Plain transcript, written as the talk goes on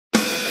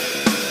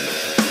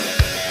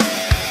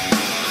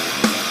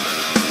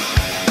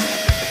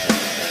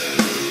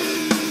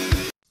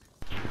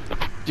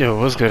Yo,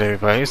 what's good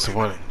everybody? It's the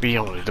one be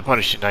only the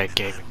Punisher Night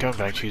Game and come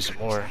back to you some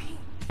more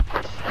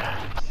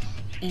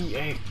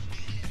EA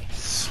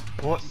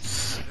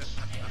Sports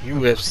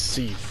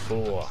UFC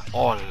 4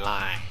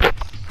 online.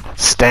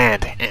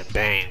 Stand and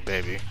bang,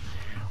 baby.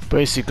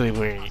 Basically,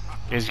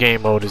 this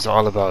game mode is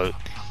all about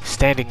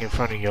standing in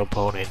front of your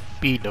opponent,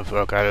 beating the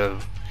fuck out of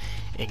him,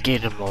 and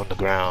getting him on the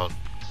ground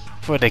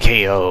for the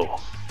KO.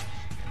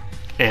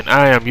 And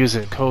I am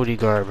using Cody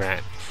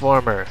Garbrandt,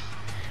 former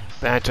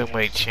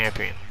bantamweight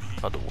champion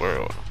of the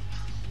world.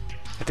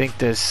 I think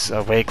this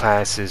weight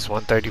class is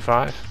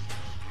 135.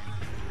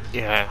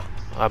 Yeah,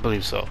 I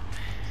believe so.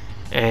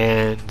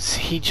 And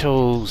he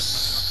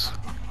chose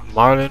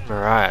Marlon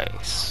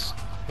Moraes.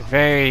 A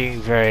very,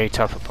 very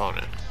tough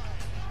opponent.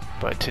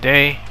 But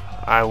today,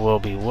 I will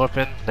be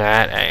whooping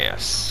that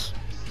ass.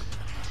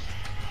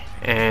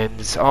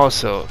 And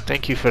also,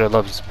 thank you for the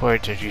love and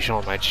support that you show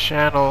on my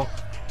channel.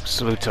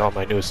 Salute to all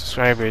my new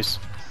subscribers.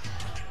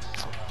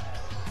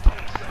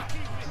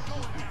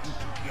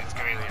 It's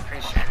greatly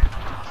appreciated.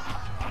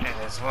 And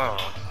as well,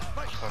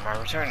 for my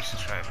returning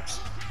subscribers.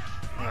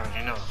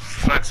 You know,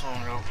 flex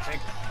one real quick.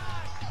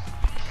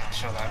 Gotta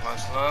show that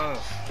much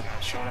love.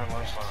 Gotta show that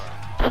much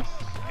love.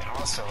 And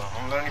also,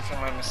 I'm learning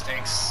from my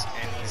mistakes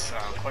in these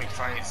quick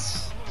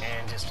fights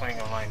and just playing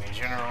online in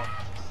general.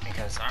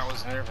 Because I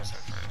was nervous at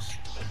first.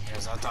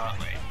 Because I thought,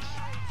 like,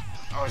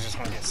 I was just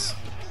gonna get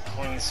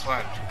clean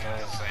swept.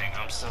 Because, like,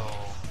 I'm still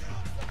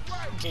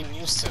getting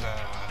used to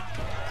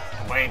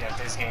the way that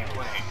this game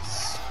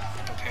plays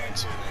compared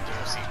to like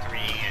UFC 3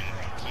 and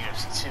like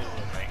UFC 2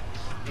 and like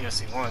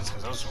UFC 1s,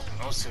 because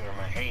those two are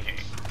my heyday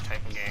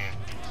type of game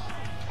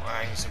where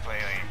I used to play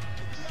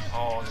like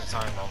all the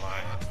time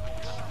online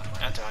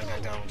after I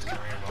got done with the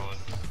career mode.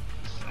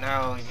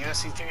 Now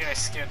UFC 3 I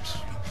skipped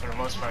for the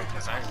most part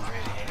because I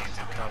really hated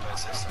the combat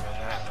system in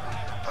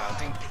that, but I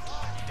think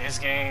this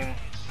game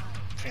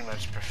pretty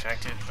much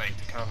perfected like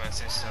the combat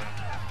system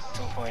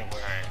to a point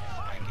where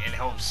it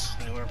helps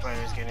newer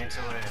players get into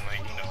it and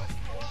like, you know,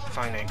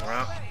 find their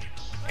ground.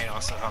 It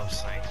also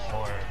helps like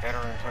more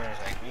veteran players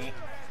like me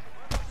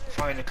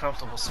find a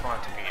comfortable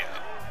spot to be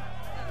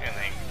at and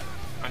like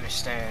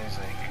understands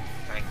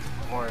like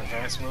more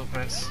advanced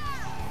movements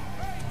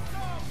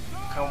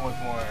come with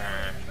more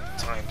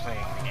time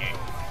playing the game.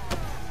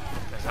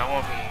 Because I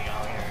won't be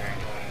out here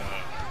doing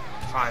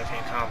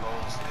 5-hit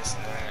combos, this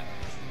and that,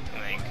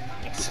 and like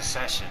in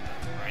succession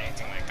or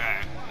anything like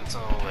that. And so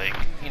like,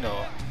 you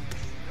know,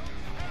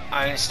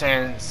 I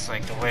understand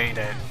like the way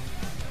that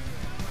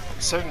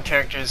certain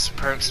characters,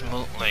 perks,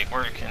 like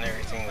work and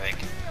everything, like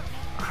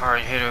a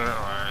hard hitter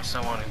or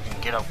someone who can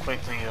get up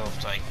quickly.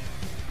 Of like,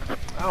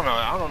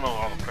 I don't know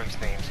all the perks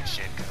names and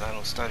shit because I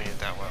don't study it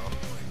that well.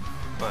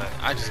 But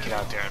I just get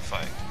out there and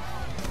fight.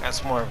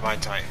 That's more of my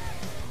type,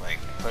 like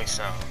play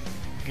style.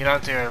 Get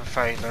out there and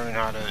fight, learn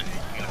how to,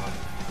 you know,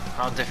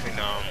 how different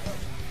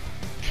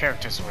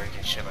characters work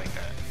and shit like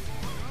that.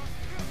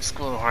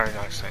 School of Hard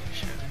Knocks type of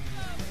shit.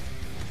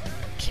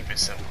 Keep it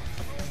simple.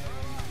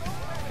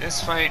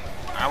 This fight,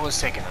 I was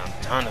taking a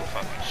ton of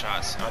fucking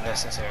shots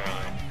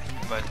unnecessarily,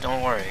 but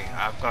don't worry,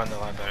 I've gotten a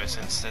lot better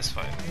since this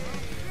fight.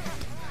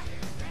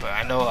 But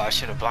I know I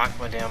should have blocked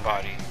my damn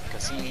body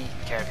because he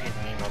kept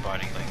hitting me in my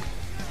body like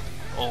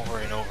over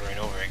and over and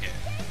over again.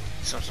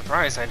 So I'm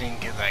surprised I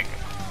didn't get like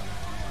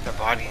the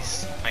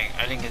bodies, like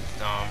I didn't get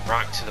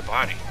rocked to the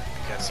body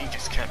because he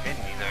just kept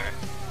hitting me there.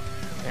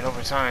 And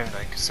over time,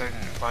 like certain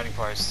body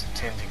parts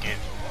tend to get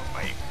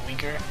like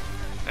weaker.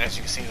 As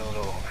you can see, the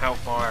little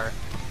health bar,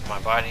 my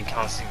body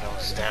constantly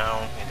goes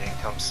down and then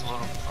comes a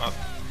little up,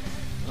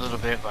 a little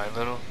bit by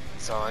little.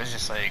 So it's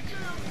just like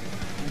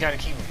you gotta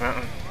keep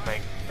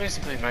like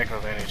basically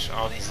micromanage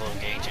all these little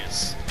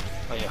gauges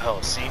of your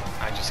health. See,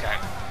 I just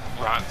got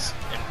rocked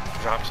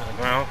and dropped to the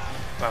ground,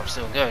 but I'm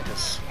still good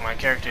because my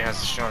character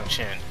has a strong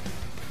chin.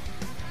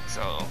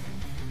 So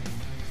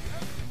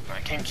I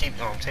can't keep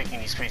taking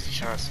these crazy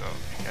shots though,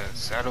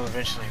 because that'll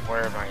eventually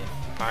wear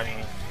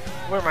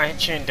my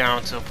chin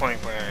down to a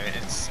point where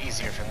it's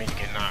easier for me to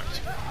get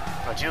knocked.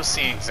 But you'll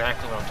see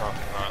exactly what I'm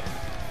talking about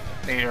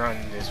later on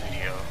in this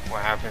video,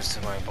 what happens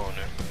to my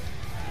opponent.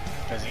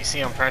 Because you see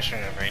I'm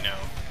pressuring him right now.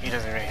 He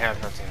doesn't really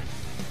have nothing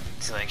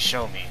to like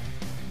show me.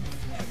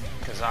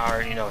 Because I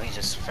already know he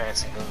just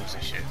fancy moves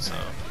and shit, so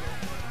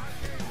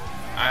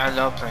I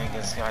love playing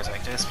against guys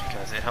like this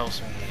because it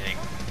helps me like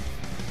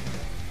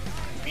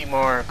be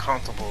more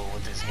comfortable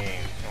with this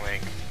game and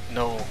like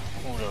know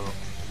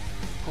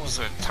who's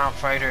a top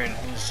fighter and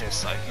who's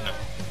just like, you know,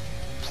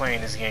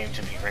 playing this game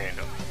to be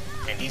random.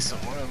 And these some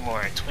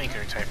more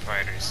tweaker type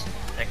fighters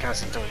that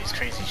constantly throw these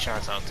crazy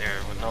shots out there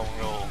with no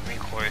real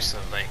recourse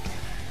of like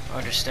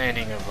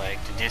understanding of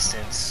like the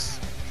distance,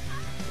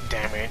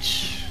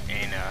 damage,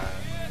 and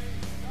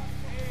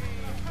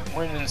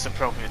when is the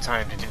appropriate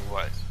time to do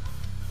what.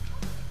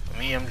 For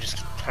me, I'm just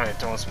kind of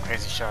throwing some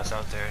crazy shots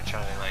out there and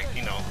trying to like,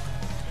 you know,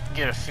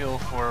 get a feel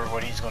for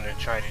what he's going to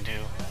try to do.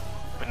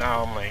 But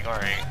now I'm like,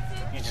 alright,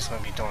 he's just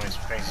going to be throwing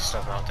some crazy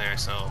stuff out there,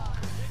 so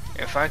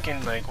if I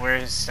can like wear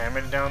his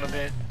stamina down a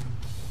bit,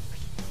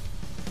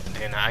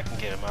 then I can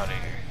get him out of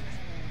here.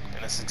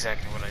 And that's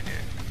exactly what I did.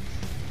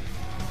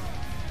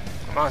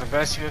 I'm not the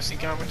best UFC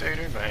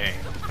commentator, but hey,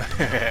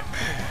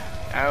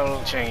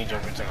 that'll change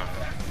over time.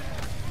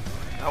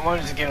 I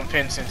wanted to get him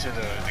pinned into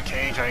the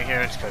cage right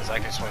here because I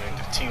just wanted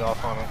to tee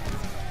off on him.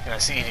 And I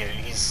see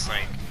he's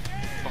like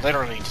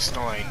literally just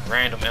throwing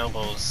random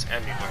elbows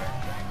everywhere.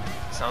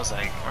 So I was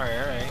like,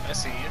 alright, I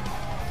see you.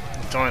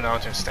 I'm throwing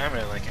out your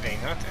stamina like it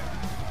ain't nothing.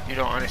 You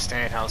don't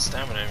understand how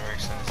stamina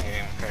works in this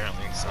game,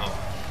 apparently. So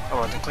I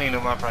want to clean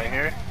him up right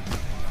here.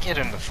 Get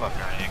him the fuck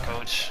out of here,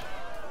 coach.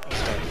 He's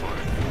done for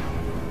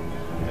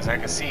it. Because I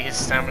can see his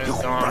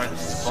stamina's gone,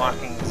 his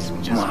blocking's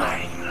just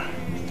like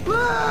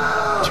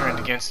turned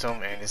against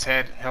him, and his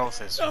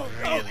health is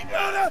really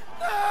bad.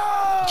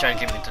 He tried to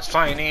get me to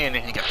flying in,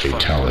 and he got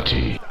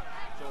fatality.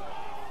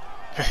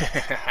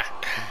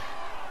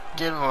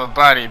 Give him a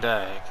body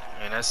bag,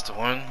 and that's the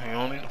one, the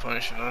only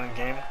punishment on the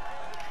game.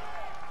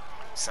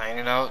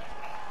 Signing out.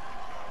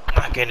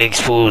 Not getting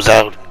exposed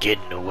out and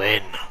getting the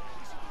win.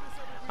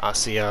 I'll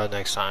see y'all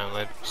next time.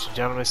 Ladies and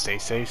gentlemen, stay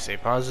safe, stay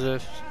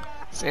positive,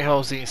 stay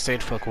healthy, and stay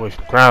the fuck away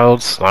from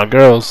crowds. A lot of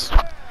girls.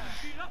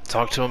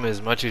 Talk to them as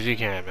much as you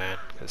can, man,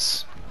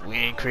 because we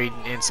ain't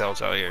creating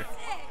insults out here.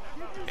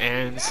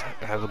 And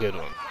have a good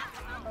one.